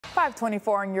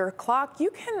5:24 on your clock.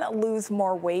 You can lose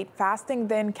more weight fasting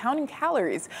than counting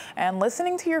calories, and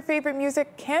listening to your favorite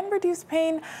music can reduce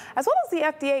pain, as well as the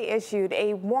FDA issued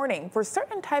a warning for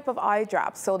certain type of eye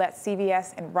drops, so that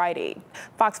CVS and Rite Aid.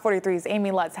 Fox 43's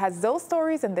Amy Lutz has those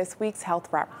stories in this week's Health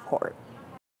Wrap Report.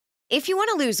 If you want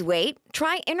to lose weight,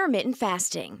 try intermittent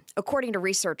fasting. According to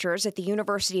researchers at the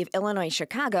University of Illinois,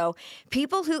 Chicago,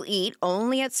 people who eat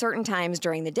only at certain times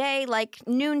during the day, like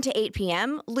noon to 8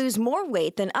 p.m., lose more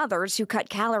weight than others who cut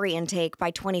calorie intake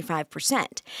by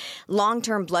 25%.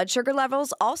 Long-term blood sugar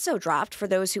levels also dropped for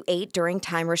those who ate during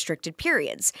time-restricted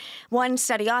periods. One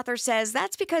study author says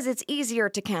that's because it's easier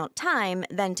to count time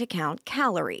than to count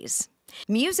calories.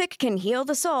 Music can heal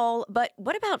the soul, but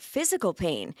what about physical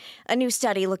pain? A new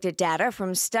study looked at data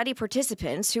from study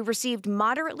participants who received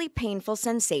moderately painful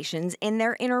sensations in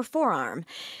their inner forearm.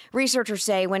 Researchers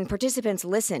say when participants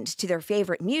listened to their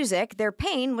favorite music, their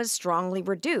pain was strongly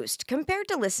reduced compared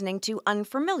to listening to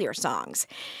unfamiliar songs.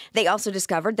 They also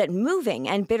discovered that moving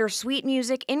and bittersweet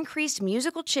music increased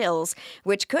musical chills,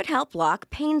 which could help block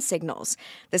pain signals.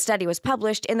 The study was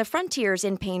published in the Frontiers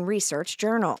in Pain Research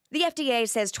journal. The FDA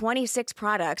says 26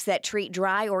 products that treat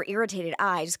dry or irritated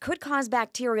eyes could cause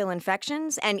bacterial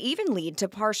infections and even lead to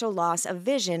partial loss of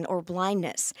vision or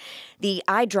blindness. The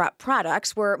eye drop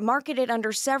products were marketed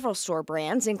under several store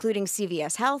brands, including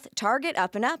CVS Health, Target,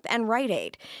 Up and Up, and Rite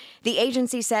Aid. The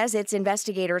agency says its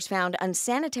investigators found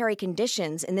unsanitary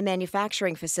conditions in the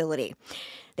manufacturing facility.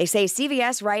 They say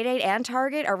CVS, Rite Aid, and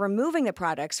Target are removing the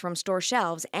products from store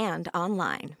shelves and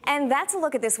online. And that's a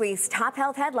look at this week's top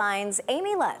health headlines.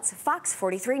 Amy Lutz, Fox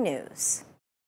 43 News.